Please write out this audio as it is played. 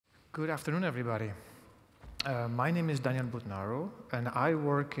Good afternoon, everybody. My name is Butnaru, and I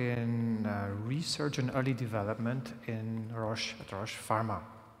work in research and early development in Roche, at Roche Pharma.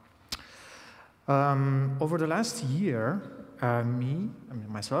 Over the last year,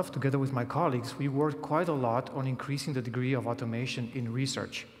 myself, together with my colleagues, we worked quite a lot on increasing the degree of automation in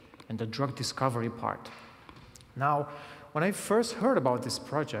research and the drug discovery part. Now, when I first heard about this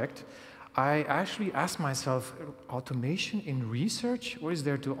project, I actually asked myself, automation in research? What is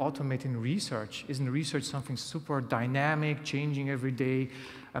there to automate in research? Isn't research something super dynamic, changing every day?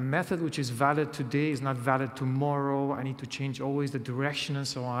 A method which is valid today is not valid tomorrow. I need to change always the direction and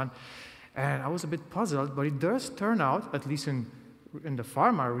so on. And I was a bit puzzled, but it does turn out, at least in the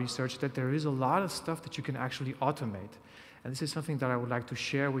pharma research, that there is a lot of stuff that you can actually automate. And this is something that I would like to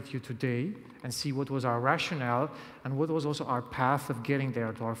share with you today and see what was our rationale and what was also our path of getting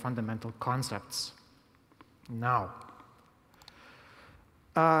there to our fundamental concepts. Now,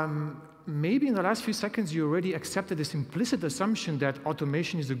 maybe in the last few seconds you already accepted this implicit assumption that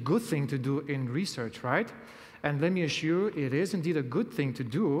automation is a good thing to do in research, right? And let me assure you, it is indeed a good thing to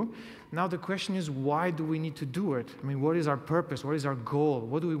do. Now the question is, why do we need to do it? I mean, what is our purpose? What is our goal?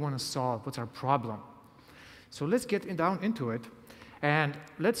 What do we want to solve? What's our problem? So let's get down into it, and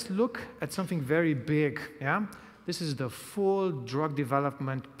let's look at something very big, yeah? This is the full drug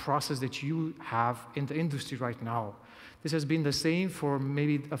development process that you have in the industry right now. This has been the same for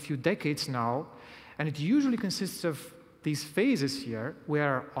maybe a few decades now, and it usually consists of these phases here,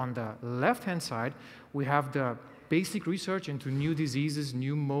 where on the left-hand side, we have the basic research into new diseases,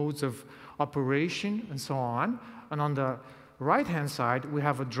 new modes of operation, and so on, and on the right-hand side, we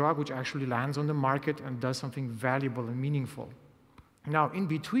have a drug which actually lands on the market and does something valuable and meaningful. Now, in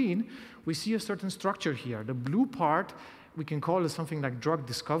between, we see a certain structure here. The blue part, we can call it something like drug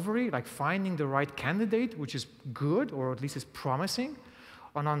discovery, like finding the right candidate, which is good, or at least is promising.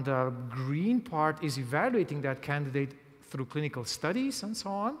 And on the green part is evaluating that candidate through clinical studies and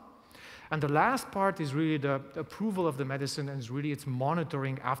so on. And the last part is really the approval of the medicine, and is really its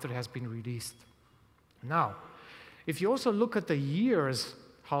monitoring after it has been released. Now, if you also look at the years,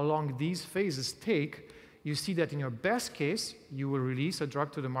 how long these phases take, you see that in your best case, you will release a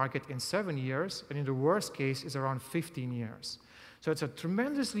drug to the market in 7 years, and in the worst case, is around 15 years. So it's a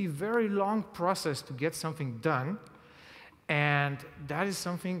tremendously very long process to get something done, and that is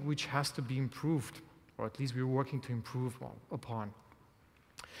something which has to be improved, or at least we're working to improve upon.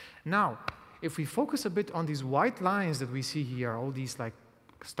 Now, if we focus a bit on these white lines that we see here, all these like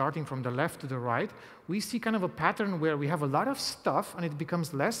starting from the left to the right, we see kind of a pattern where we have a lot of stuff and it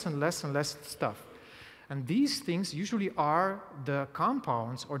becomes less and less and less stuff. And these things usually are the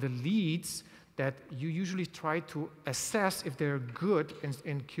compounds or the leads that you usually try to assess if they're good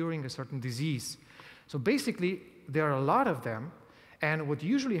in curing a certain disease. So basically, there are a lot of them, and what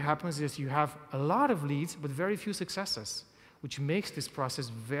usually happens is you have a lot of leads but very few successes, which makes this process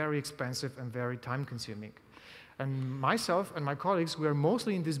very expensive and very time-consuming. And myself and my colleagues, we are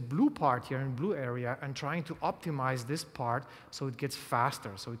mostly in this blue part here, in blue area, and trying to optimize this part so it gets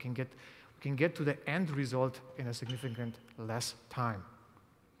faster, so we can get to the end result in a significant less time.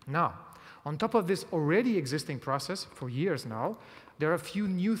 Now, on top of this already existing process for years now, there are a few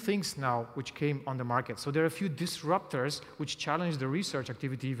new things now which came on the market. So there are a few disruptors which challenge the research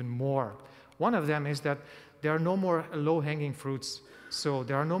activity even more. One of them is that there are no more low-hanging fruits. So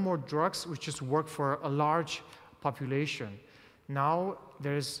there are no more drugs which just work for a large population. Now,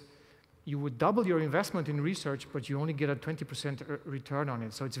 you would double your investment in research, but you only get a 20% return on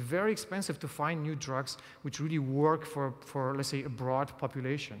it. So it's very expensive to find new drugs which really work for, let's say, a broad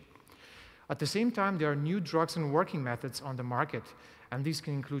population. At the same time, there are new drugs and working methods on the market, and these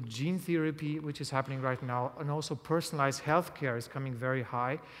can include gene therapy, which is happening right now, and also personalized healthcare is coming very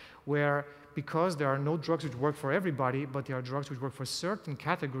high, where because there are no drugs which work for everybody, but there are drugs which work for certain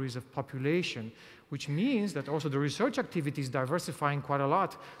categories of population, which means that also the research activity is diversifying quite a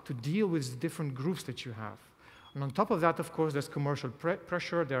lot to deal with the different groups that you have. And on top of that, of course, there's commercial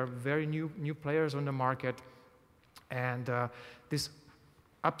pressure. There are very new players on the market, and this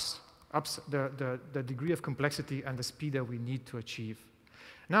ups the degree of complexity and the speed that we need to achieve.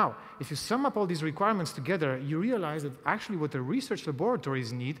 Now, if you sum up all these requirements together, you realize that actually what the research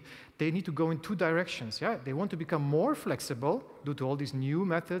laboratories need, they need to go in two directions. Yeah? They want to become more flexible due to all these new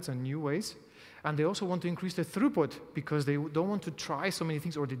methods and new ways, and they also want to increase the throughput because they don't want to try so many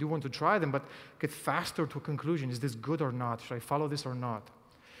things, or they do want to try them, but get faster to a conclusion. Is this good or not? Should I follow this or not?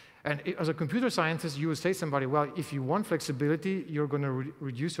 And as a computer scientist, you would say to somebody, well, if you want flexibility, you're going to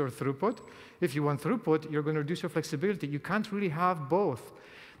reduce your throughput. If you want throughput, you're going to reduce your flexibility. You can't really have both.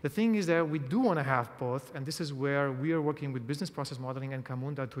 The thing is that we do want to have both, and this is where we are working with business process modeling and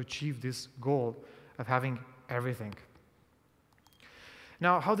Camunda to achieve this goal of having everything.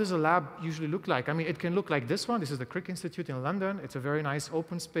 Now, how does a lab usually look like? I mean, it can look like this one. This is the Crick Institute in London. It's a very nice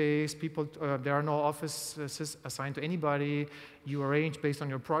open space. People, there are no offices assigned to anybody. You arrange based on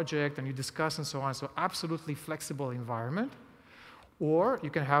your project, and you discuss and so on. So absolutely flexible environment. Or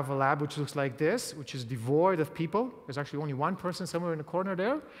you can have a lab which looks like this, which is devoid of people. There's actually only one person somewhere in the corner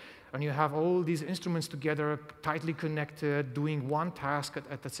there. And you have all these instruments together, tightly connected, doing one task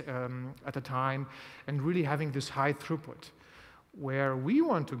at a time, and really having this high throughput. Where we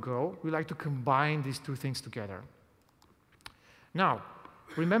want to go, we like to combine these two things together. Now,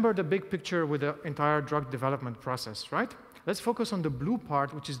 remember the big picture with the entire drug development process, right? Let's focus on the blue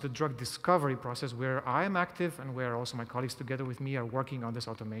part, which is the drug discovery process, where I am active and where also my colleagues together with me are working on this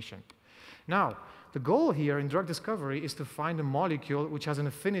automation. Now, the goal here in drug discovery is to find a molecule which has an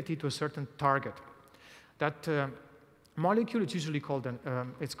affinity to a certain target. That molecule, it's usually called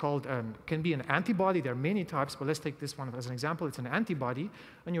can be an antibody. There are many types, but let's take this one as an example. It's an antibody,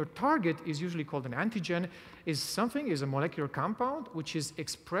 and your target is usually called an antigen. Is a molecular compound which is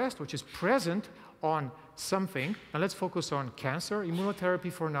expressed, which is present on something. And let's focus on cancer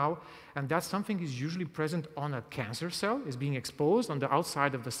immunotherapy for now. And that something is usually present on a cancer cell, is being exposed on the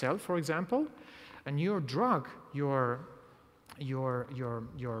outside of the cell, for example. And your drug, your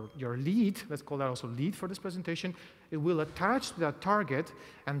lead, let's call that also lead for this presentation, it will attach to that target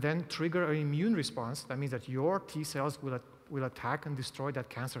and then trigger an immune response. That means that your T cells will attack and destroy that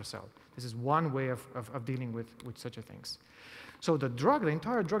cancer cell. This is one way of dealing with such a things. So the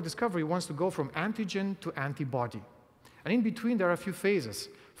entire drug discovery wants to go from antigen to antibody. And in between, there are a few phases.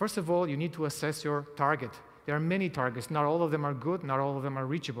 First of all, you need to assess your target. There are many targets. Not all of them are good. Not all of them are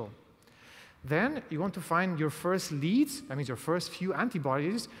reachable. Then you want to find your first leads, that means your first few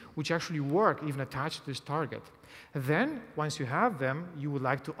antibodies, which actually work, even attached to this target. Then, once you have them, you would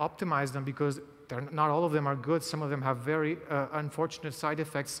like to optimize them because not all of them are good. Some of them have very unfortunate side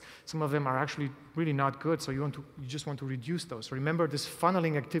effects. Some of them are actually really not good, so you just want to reduce those. So remember this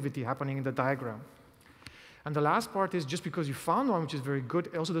funneling activity happening in the diagram. And the last part is just because you found one which is very good,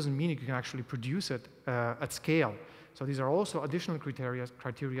 it also doesn't mean you can actually produce it at scale. So these are also additional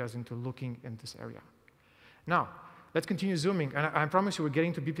criteria into looking in this area. Now, let's continue zooming. And I promise you we're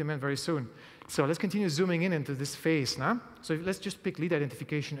getting to BPMN very soon. So let's continue zooming in into this phase now. So let's just pick lead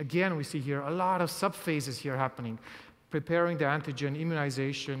identification. Again, we see here a lot of subphases here happening. Preparing the antigen,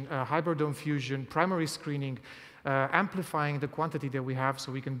 immunization, hybridome fusion, primary screening, amplifying the quantity that we have so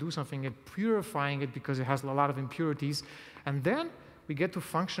we can do something, and purifying it because it has a lot of impurities. And then we get to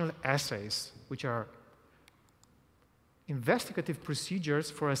functional assays, which are investigative procedures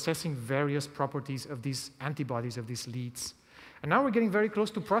for assessing various properties of these antibodies, of these leads. And now we're getting very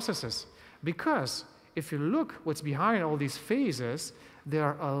close to processes, because if you look what's behind all these phases, there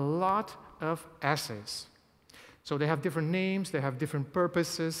are a lot of assays. So they have different names, they have different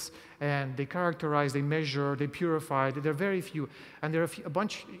purposes, and they characterize, they measure, they purify. There are very few, and there are a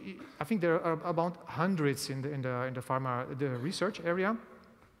bunch. I think there are about hundreds in the pharma research area.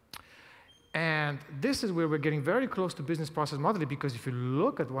 And this is where we're getting very close to business process modeling, because if you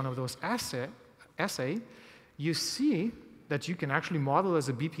look at one of those assay, you see that you can actually model as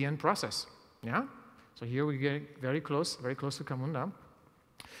a BPN process. Yeah. So here we get very close to Camunda.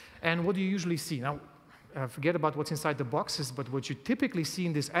 And what do you usually see now? Forget about what's inside the boxes, but what you typically see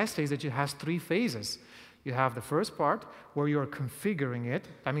in this assay is that it has three phases. You have the first part where you're configuring it.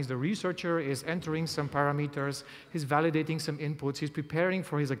 That means the researcher is entering some parameters, he's validating some inputs, he's preparing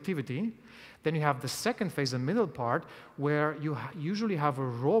for his activity. Then you have the second phase, the middle part, where you usually have a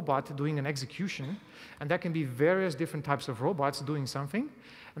robot doing an execution, and that can be various different types of robots doing something.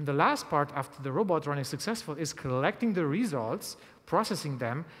 And the last part, after the robot running successful, is collecting the results, processing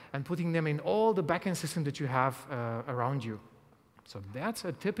them, and putting them in all the backend system that you have around you. So that's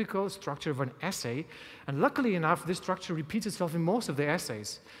a typical structure of an assay, and luckily enough, this structure repeats itself in most of the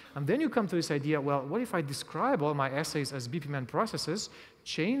assays. And then you come to this idea, well, what if I describe all my assays as BPMN processes,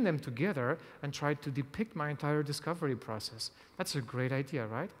 chain them together, and try to depict my entire discovery process? That's a great idea,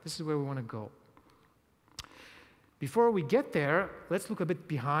 right? This is where we want to go. Before we get there, let's look a bit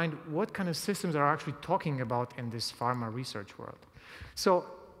behind what kind of systems are actually talking about in this pharma research world. So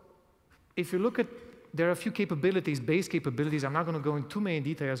if you look at, there are a few capabilities, base capabilities, I'm not going to go into too many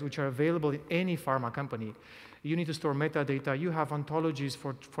details, which are available in any pharma company. You need to store metadata. You have ontologies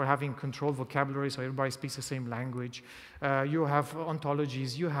for having controlled vocabulary so everybody speaks the same language. You have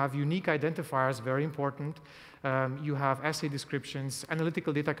ontologies. You have unique identifiers, very important. You have assay descriptions,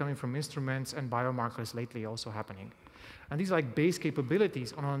 analytical data coming from instruments, and biomarkers lately also happening. And these are like base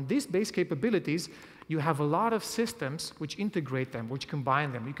capabilities. And on these base capabilities, you have a lot of systems which integrate them, which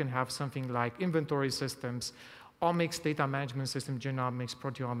combine them. You can have something like inventory systems, omics, data management system, genomics,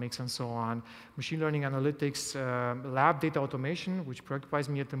 proteomics, and so on, machine learning analytics, lab data automation, which preoccupies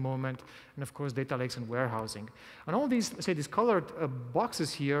me at the moment, and of course, data lakes and warehousing. And all these, say, these colored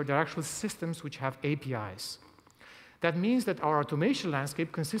boxes here, they're actual systems which have APIs. That means that our automation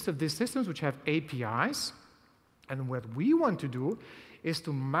landscape consists of these systems which have APIs, and what we want to do is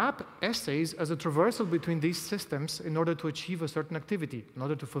to map assays as a traversal between these systems in order to achieve a certain activity, in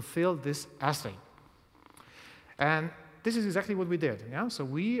order to fulfill this assay. And this is exactly what we did. Yeah? So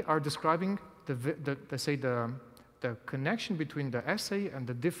we are describing the connection between the assay and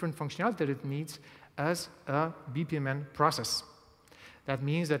the different functionality that it needs as a BPMN process. That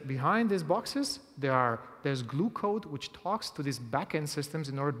means that behind these boxes, there's glue code which talks to these backend systems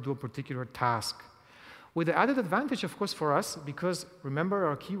in order to do a particular task. With the added advantage, of course, for us, because remember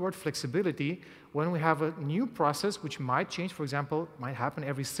our keyword flexibility, when we have a new process which might change, for example, might happen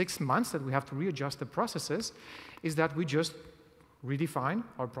every 6 months that we have to readjust the processes, is that we just redefine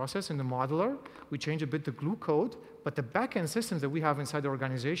our process in the modular, we change a bit the glue code, but the backend systems that we have inside the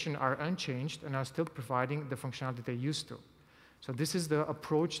organization are unchanged and are still providing the functionality they used to. So this is the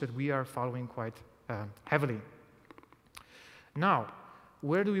approach that we are following quite heavily. Now,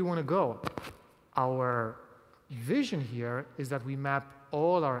 where do we want to go? Our vision here is that we map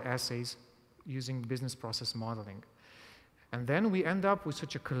all our assays using business process modeling. And then we end up with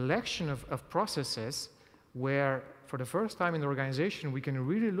such a collection of processes where, for the first time in the organization, we can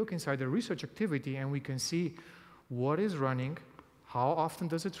really look inside the research activity and we can see what is running, how often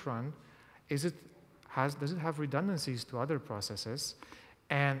does it run, does it have redundancies to other processes,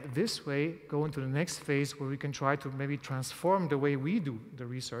 and this way go into the next phase where we can try to maybe transform the way we do the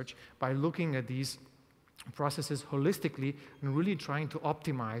research by looking at these processes holistically and really trying to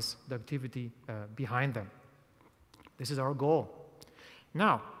optimize the activity behind them. This is our goal.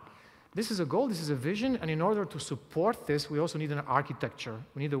 Now, this is a goal, this is a vision, and in order to support this, we also need an architecture.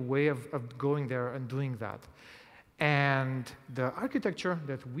 We need a way of going there and doing that. And the architecture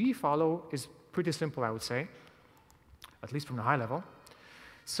that we follow is pretty simple, I would say, at least from the high level.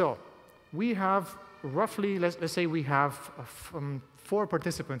 So we have roughly, let's say we have 4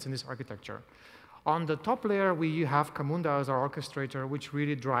 participants in this architecture. On the top layer, we have Camunda as our orchestrator, which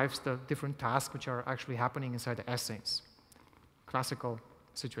really drives the different tasks which are actually happening inside the assays. Classical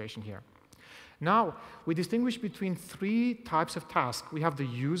situation here. Now, we distinguish between 3 types of tasks. We have the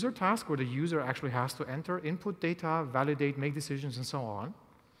user task, where the user actually has to enter input data, validate, make decisions, and so on.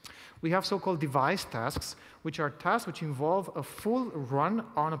 We have so-called device tasks, which are tasks which involve a full run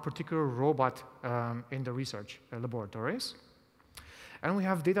on a particular robot in the research laboratories. And we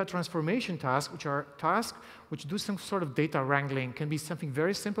have data transformation tasks, which are tasks which do some sort of data wrangling. It can be something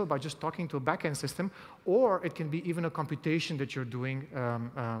very simple by just talking to a backend system, or it can be even a computation that you're doing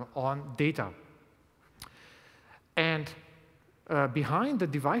on data. And behind the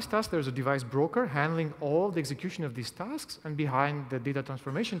device task, there's a device broker handling all the execution of these tasks, and behind the data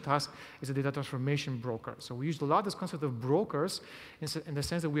transformation task is a data transformation broker. So we use a lot this concept of brokers in the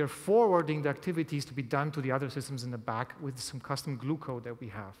sense that we are forwarding the activities to be done to the other systems in the back with some custom glue code that we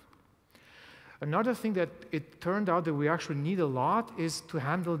have. Another thing that it turned out that we actually need a lot is to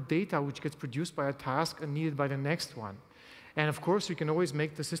handle data which gets produced by a task and needed by the next one. And of course, we can always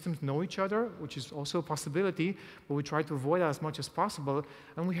make the systems know each other, which is also a possibility, but we try to avoid that as much as possible.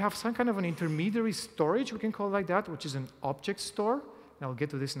 And we have some kind of an intermediary storage, we can call it like that, which is an object store. And I'll get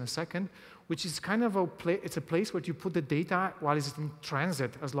to this in a second, which is kind of it's a place where you put the data while it's in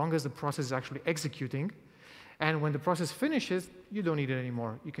transit, as long as the process is actually executing. And when the process finishes, you don't need it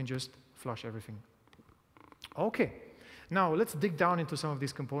anymore. You can just flush everything. Okay, now let's dig down into some of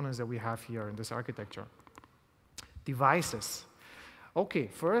these components that we have here in this architecture. Devices. Okay,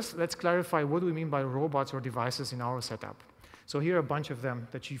 first let's clarify what do we mean by robots or devices in our setup. So here are a bunch of them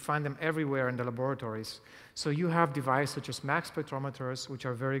that you find them everywhere in the laboratories. So you have devices such as mass spectrometers, which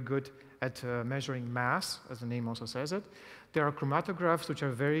are very good at measuring mass, as the name also says it. There are chromatographs, which are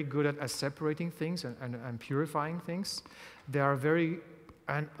very good at separating things and purifying things. There are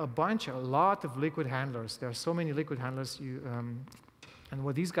a lot of liquid handlers. There are so many liquid handlers. And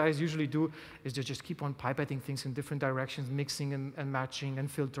what these guys usually do is they just keep on pipetting things in different directions, mixing and matching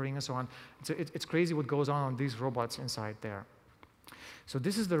and filtering and so on. So it's crazy what goes on these robots inside there. So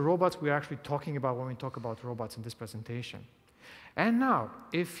this is the robots we're actually talking about when we talk about robots in this presentation. And now,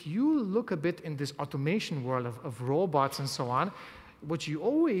 if you look a bit in this automation world of robots and so on, what you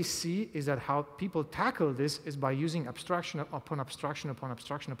always see is that how people tackle this is by using abstraction upon abstraction upon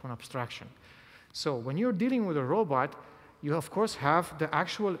abstraction upon abstraction. So when you're dealing with a robot, you of course have the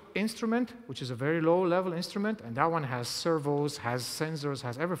actual instrument, which is a very low-level instrument, and that one has servos, has sensors,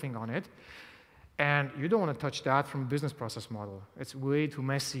 has everything on it. And you don't want to touch that from a business process model. It's way too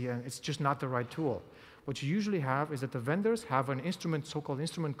messy, and it's just not the right tool. What you usually have is that the vendors have an instrument, so-called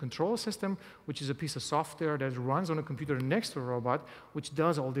instrument control system, which is a piece of software that runs on a computer next to a robot, which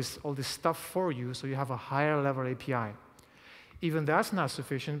does all this stuff for you, so you have a higher level API. Even that's not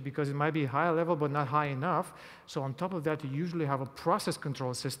sufficient because it might be higher level but not high enough. So on top of that, you usually have a process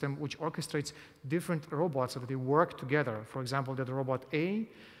control system which orchestrates different robots so that they work together. For example, that the robot A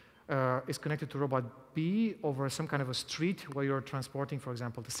is connected to robot B over some kind of a street where you're transporting, for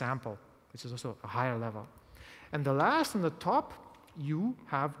example, the sample, which is also a higher level. And the last on the top, you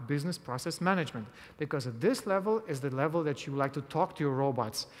have business process management, because at this level is the level that you like to talk to your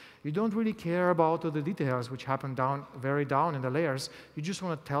robots. You don't really care about all the details which happen very down in the layers. You just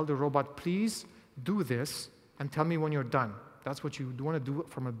want to tell the robot, please do this and tell me when you're done. That's what you want to do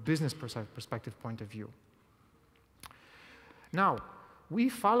from a business perspective point of view. Now, we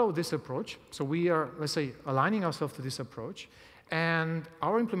follow this approach, so we are, let's say, aligning ourselves to this approach, and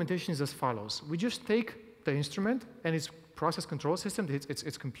our implementation is as follows. We just take the instrument and its process control system,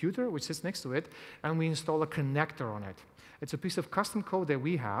 its computer, which sits next to it, and we install a connector on it. It's a piece of custom code that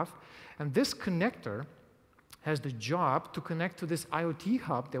we have, and this connector has the job to connect to this IoT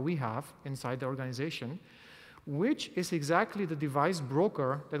hub that we have inside the organization, which is exactly the device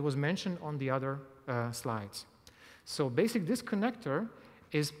broker that was mentioned on the other slides. So basically, this connector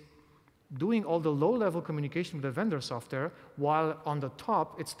is doing all the low-level communication with the vendor software, while on the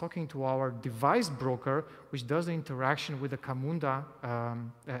top, it's talking to our device broker, which does the interaction with the Camunda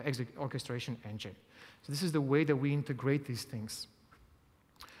orchestration engine. So this is the way that we integrate these things.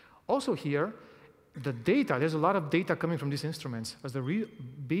 Also here, the data, there's a lot of data coming from these instruments, as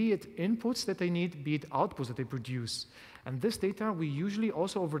be it inputs that they need, be it outputs that they produce. And this data, we usually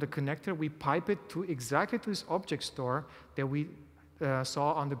also over the connector, we pipe it to exactly to this object store that we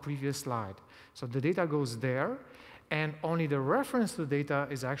saw on the previous slide. So the data goes there, and only the reference to the data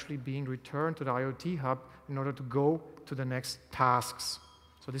is actually being returned to the IoT hub in order to go to the next tasks.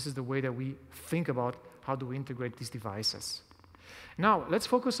 So this is the way that we think about how do we integrate these devices. Now, let's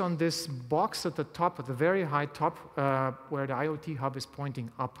focus on this box at the top, at the very high top, where the IoT hub is pointing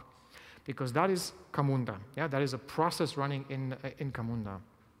up, because that is Camunda. Yeah, that is a process running in Camunda.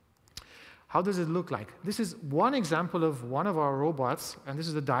 How does it look like? This is one example of one of our robots, and this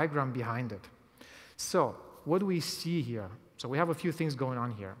is the diagram behind it. So what do we see here? So we have a few things going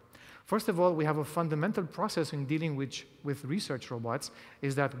on here. First of all, we have a fundamental process in dealing with research robots,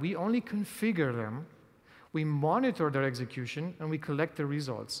 is that we only configure them, we monitor their execution, and we collect the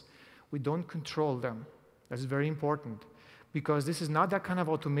results. We don't control them. That's very important, because this is not that kind of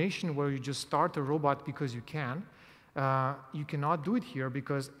automation where you just start a robot because you can. You cannot do it here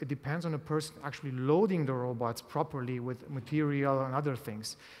because it depends on a person actually loading the robots properly with material and other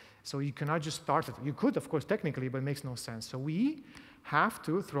things. So you cannot just start it. You could, of course, technically, but it makes no sense. So we have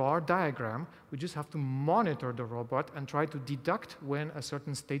to, through our diagram, we just have to monitor the robot and try to deduct when a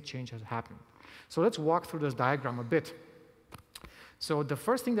certain state change has happened. So let's walk through this diagram a bit. So the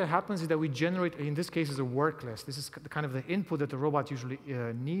first thing that happens is that we generate, in this case, is a work list. This is kind of the input that the robot usually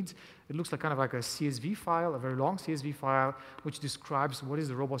needs. It looks like kind of like a CSV file, a very long CSV file, which describes what is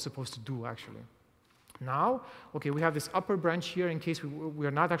the robot supposed to do, actually. Now, okay, we have this upper branch here in case we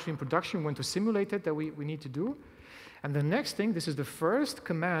are not actually in production, we want to simulate it that we need to do. And the next thing, this is the first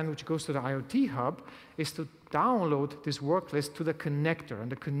command which goes to the IoT hub, is to download this work list to the connector.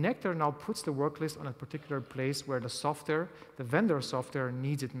 And the connector now puts the work list on a particular place where the software, the vendor software,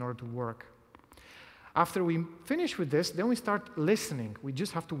 needs it in order to work. After we finish with this, then we start listening. We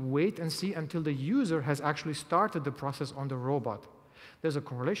just have to wait and see until the user has actually started the process on the robot. There's a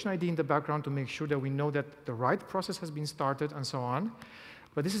correlation ID in the background to make sure that we know that the right process has been started and so on.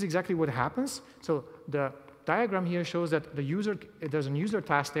 But this is exactly what happens. So the diagram here shows that there's a user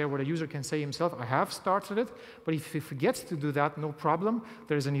task there where the user can say himself, I have started it, but if he forgets to do that, no problem.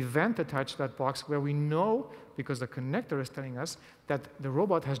 There's an event attached to that box where we know, because the connector is telling us, that the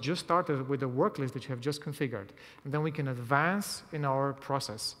robot has just started with the work list that you have just configured. And then we can advance in our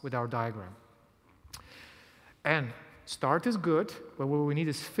process with our diagram. And start is good, but what we need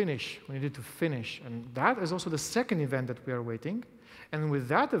is finish. We need it to finish. And that is also the second event that we are waiting. And with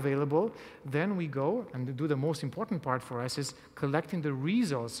that available, then we go and do the most important part for us is collecting the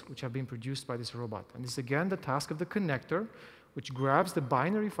results which have been produced by this robot. And this is again the task of the connector, which grabs the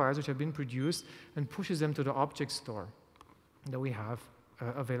binary files which have been produced and pushes them to the object store that we have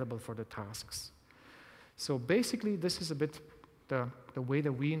available for the tasks. So basically, this is a bit the way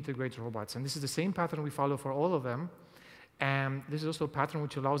that we integrate robots. And this is the same pattern we follow for all of them. And this is also a pattern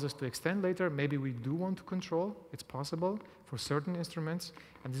which allows us to extend later. Maybe we do want to control. It's possible for certain instruments.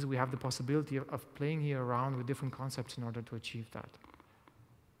 And we have the possibility of playing here around with different concepts in order to achieve that.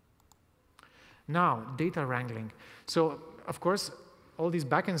 Now, data wrangling. So, of course, all these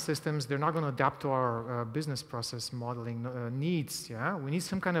backend systems, they're not going to adapt to our business process modeling needs. Yeah? We need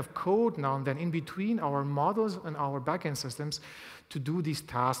some kind of code now and then in between our models and our backend systems to do these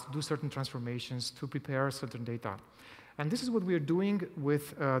tasks, to do certain transformations, to prepare certain data. And this is what we're doing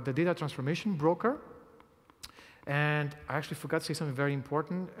with the data transformation broker. And I actually forgot to say something very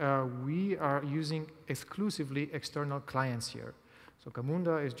important. We are using exclusively external clients here. So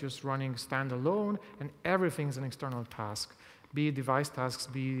Camunda is just running standalone, and everything is an external task, be it device tasks,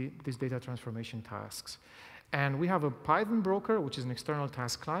 be it these data transformation tasks. And we have a Python broker, which is an external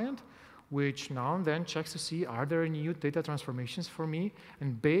task client, which now and then checks to see, are there any new data transformations for me?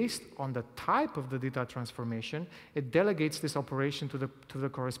 And based on the type of the data transformation, it delegates this operation to the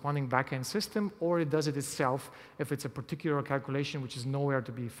corresponding backend system, or it does it itself if it's a particular calculation which is nowhere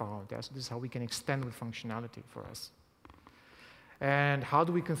to be found. Yeah, so this is how we can extend with functionality for us. And how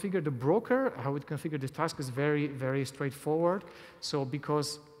do we configure the broker? How we configure this task is very, very straightforward. So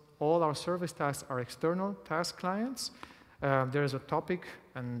because all our service tasks are external task clients, there is a topic,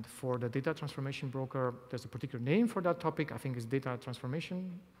 and for the data transformation broker, there's a particular name for that topic. I think it's data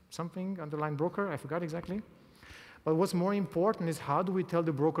transformation something, underline broker, I forgot exactly. But what's more important is how do we tell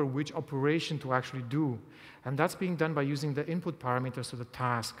the broker which operation to actually do? And that's being done by using the input parameters to the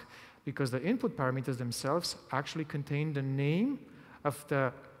task, because the input parameters themselves actually contain the name of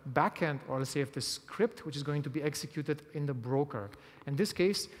the backend, or let's say of the script, which is going to be executed in the broker. In this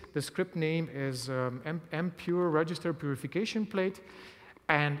case, the script name is mpure register purification plate.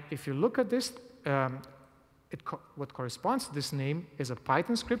 And if you look at this, what corresponds to this name is a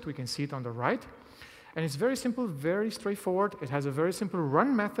Python script. We can see it on the right. And it's very simple, very straightforward. It has a very simple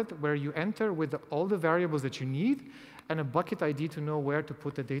run method where you enter with all the variables that you need and a bucket ID to know where to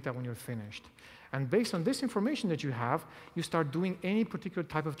put the data when you're finished. And based on this information that you have, you start doing any particular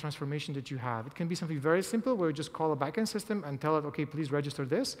type of transformation that you have. It can be something very simple where you just call a backend system and tell it, okay, please register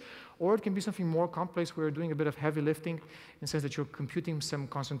this. Or it can be something more complex where you're doing a bit of heavy lifting in the sense that you're computing some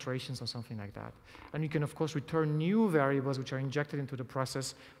concentrations or something like that. And you can, of course, return new variables which are injected into the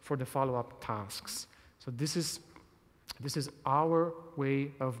process for the follow-up tasks. So this is our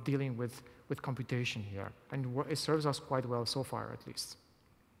way of dealing with computation here. And it serves us quite well so far, at least.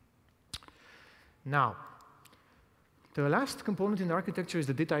 Now, the last component in the architecture is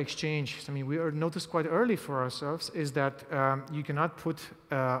the data exchange. I mean, we noticed quite early for ourselves is that you cannot put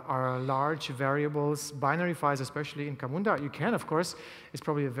our large variables, binary files, especially in Camunda. You can, of course. It's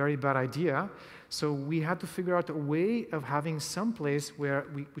probably a very bad idea. So we had to figure out a way of having some place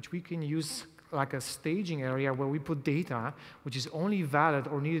which we can use like a staging area where we put data which is only valid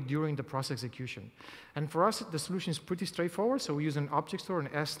or needed during the process execution. And for us, the solution is pretty straightforward. So we use an object store, an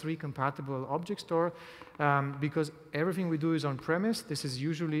S3 compatible object store, because everything we do is on premise. This is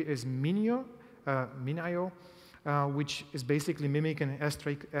usually Minio, which is basically mimicking an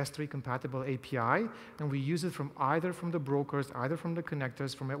S3 compatible API, and we use it from either from the brokers, either from the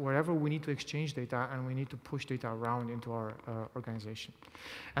connectors, from wherever we need to exchange data and we need to push data around into our organization.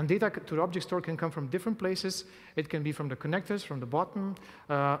 And data to the object store can come from different places. It can be from the connectors, from the bottom.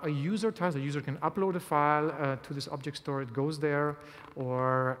 A user task, the user can upload a file to this object store, it goes there,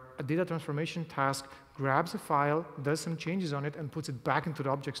 or a data transformation task grabs a file, does some changes on it, and puts it back into the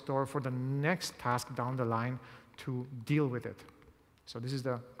object store for the next task down the line to deal with it. So this is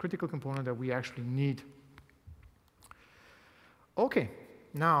the critical component that we actually need. Okay,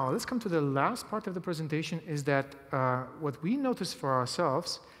 now let's come to the last part of the presentation, is that what we noticed for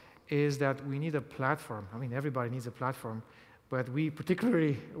ourselves is that we need a platform. I mean, everybody needs a platform, but we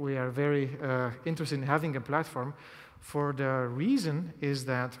are very interested in having a platform for the reason is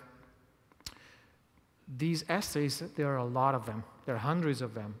that these essays, there are a lot of them. There are hundreds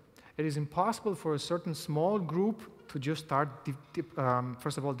of them. It is impossible for a certain small group to just start,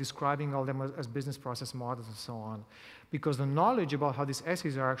 first of all, describing all them as business process models and so on. Because the knowledge about how these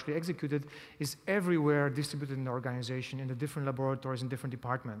essays are actually executed is everywhere distributed in the organization, in the different laboratories, in different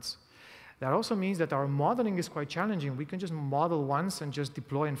departments. That also means that our modeling is quite challenging. We can just model once and just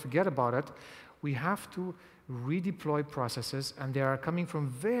deploy and forget about it. We have to redeploy processes, and they are coming from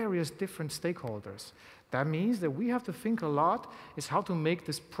various different stakeholders. That means that we have to think a lot is how to make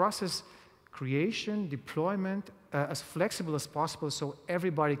this process creation, deployment, as flexible as possible so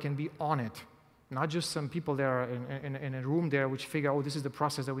everybody can be on it. not just some people there in a room there which figure, oh, this is the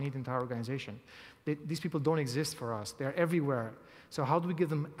process that we need in the entire organization. These people don't exist for us. They're everywhere. So how do we give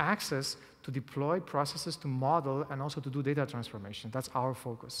them access to deploy processes, to model, and also to do data transformation? That's our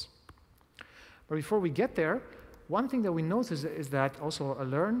focus. But before we get there, one thing that we notice is that also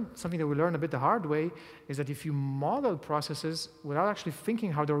something that we learn a bit the hard way, is that if you model processes without actually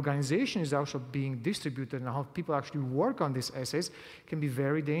thinking how the organization is also being distributed and how people actually work on these essays, it can be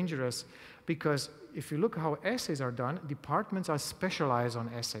very dangerous. Because if you look how essays are done, departments are specialized on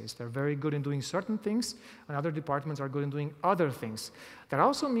essays. They're very good in doing certain things, and other departments are good in doing other things. That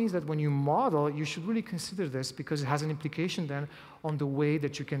also means that when you model, you should really consider this, because it has an implication then on the way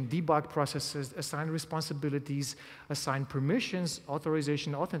that you can debug processes, assign responsibilities, assign permissions,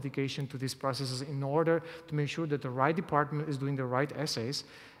 authorization, authentication to these processes in order to make sure that the right department is doing the right essays.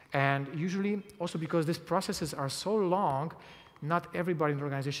 And usually, also because these processes are so long, not everybody in the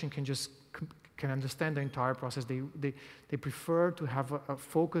organization can understand the entire process. They prefer to have a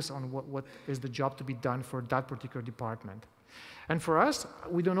focus on what is the job to be done for that particular department. And for us,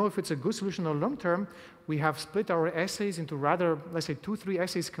 we don't know if it's a good solution or long term. We have split our essays into rather, let's say, 2-3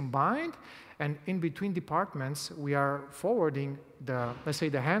 essays combined, and in between departments, we are forwarding let's say,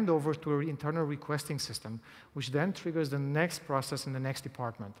 the handover to an internal requesting system, which then triggers the next process in the next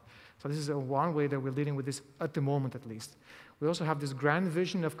department. So this is one way that we're dealing with this at the moment, at least. We also have this grand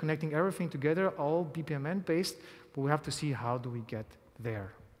vision of connecting everything together, all BPMN-based, but we have to see how do we get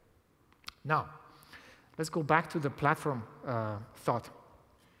there. Now, let's go back to the platform thought.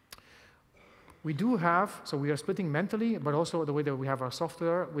 We do have, so we are splitting mentally, but also the way that we have our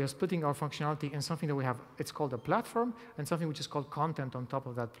software, we are splitting our functionality in something that we have, it's called a platform, and something which is called content on top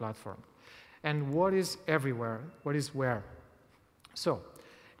of that platform. And what is everywhere? What is where? So,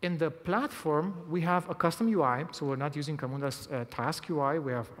 in the platform, we have a custom UI, so we're not using Camunda's task UI,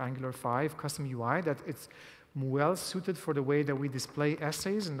 we have Angular 5 custom UI that it's well suited for the way that we display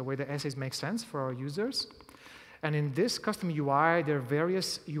essays and the way the essays make sense for our users. And in this custom UI, there are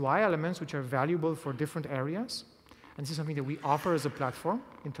various UI elements which are valuable for different areas. And this is something that we offer as a platform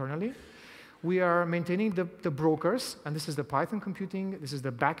internally. We are maintaining the brokers, and this is the Python computing, this is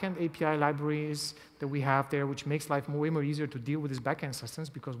the backend API libraries that we have there, which makes life way more easier to deal with these backend systems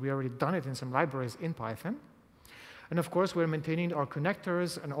because we already done it in some libraries in Python. And of course, we're maintaining our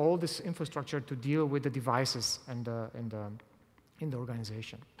connectors and all this infrastructure to deal with the devices and in the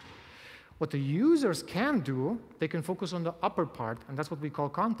organization. What the users can do, they can focus on the upper part, and that's what we call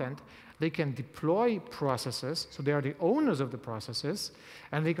content. They can deploy processes, so they are the owners of the processes,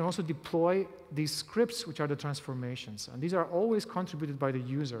 and they can also deploy these scripts, which are the transformations. And these are always contributed by the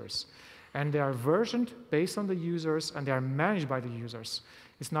users. And they are versioned based on the users, and they are managed by the users.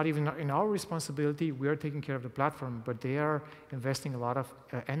 It's not even in our responsibility. We are taking care of the platform, but they are investing a lot of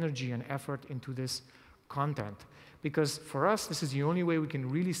energy and effort into this content. Because for us, this is the only way we can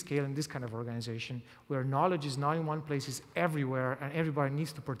really scale in this kind of organization, where knowledge is not in one place, it's everywhere, and everybody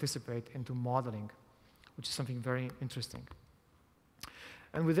needs to participate into modeling, which is something very interesting.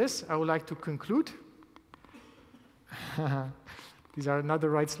 And with this, I would like to conclude. These are not the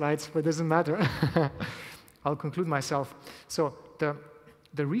right slides, but it doesn't matter. I'll conclude myself. So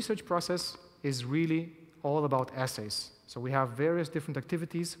the research process is really all about essays. So we have various different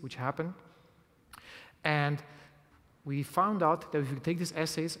activities which happen. And we found out that if we take these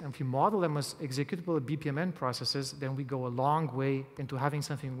essays and if we model them as executable BPMN processes, then we go a long way into having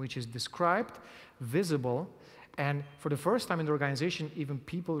something which is described, visible, and for the first time in the organization, even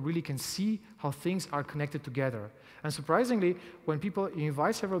people really can see how things are connected together. And surprisingly, when you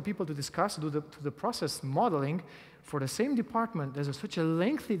invite several people to discuss, do the process modeling, for the same department, there's such a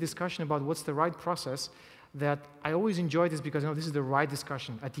lengthy discussion about what's the right process that I always enjoy this because this is the right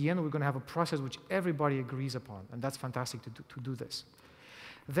discussion. At the end, we're going to have a process which everybody agrees upon, and that's fantastic to do this.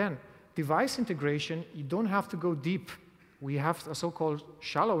 Then, device integration, you don't have to go deep. We have a so-called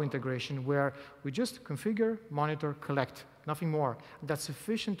shallow integration where we just configure, monitor, collect, nothing more. That's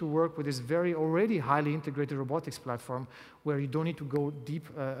sufficient to work with this very already highly integrated robotics platform where you don't need to go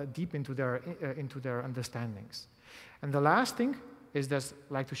deep into their understandings. And the last thing is that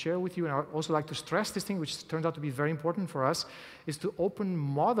I'd like to share with you, and I also like to stress this thing, which turned out to be very important for us, is to open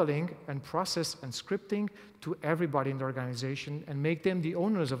modeling and process and scripting to everybody in the organization and make them the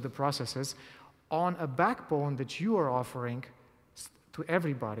owners of the processes on a backbone that you are offering to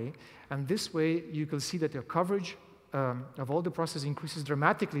everybody. And this way, you can see that the coverage of all the processes increases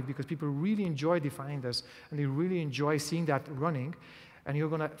dramatically because people really enjoy defining this, and they really enjoy seeing that running. And you're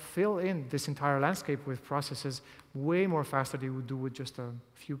going to fill in this entire landscape with processes way more faster than you would do with just a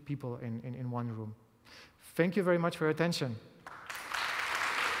few people in one room. Thank you very much for your attention.